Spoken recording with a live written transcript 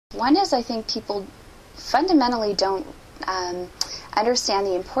One is, I think people fundamentally don't understand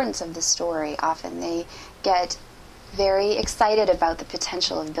the importance of the story often. They get very excited about the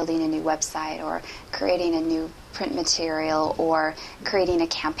potential of building a new website or creating a new print material or creating a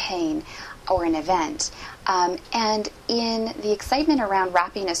campaign or an event. And in the excitement around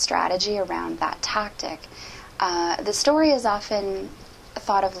wrapping a strategy around that tactic, the story is often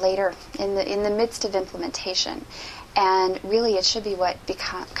thought of later in the midst of implementation. And really it should be what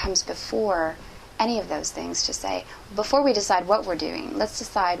comes before any of those things, to say, before we decide what we're doing, let's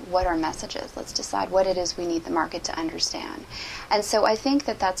decide what our message is. Let's decide what it is we need the market to understand. And so I think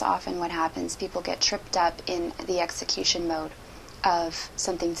that that's often what happens. People get tripped up in the execution mode of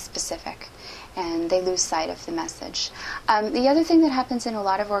something specific, and they lose sight of the message. The other thing that happens in a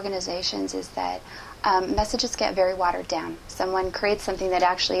lot of organizations is that messages get very watered down. Someone creates something that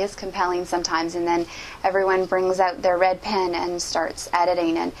actually is compelling sometimes, and then everyone brings out their red pen and starts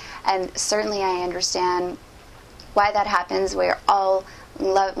editing. And certainly I understand why that happens. We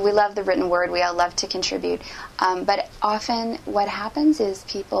love the written word. We all love to contribute. But often what happens is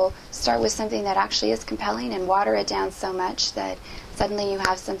people start with something that actually is compelling and water it down so much that suddenly you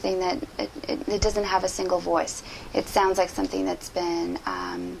have something that it doesn't have a single voice. It sounds like something that's been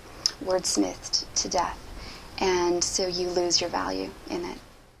wordsmithed to death, and so you lose your value in it.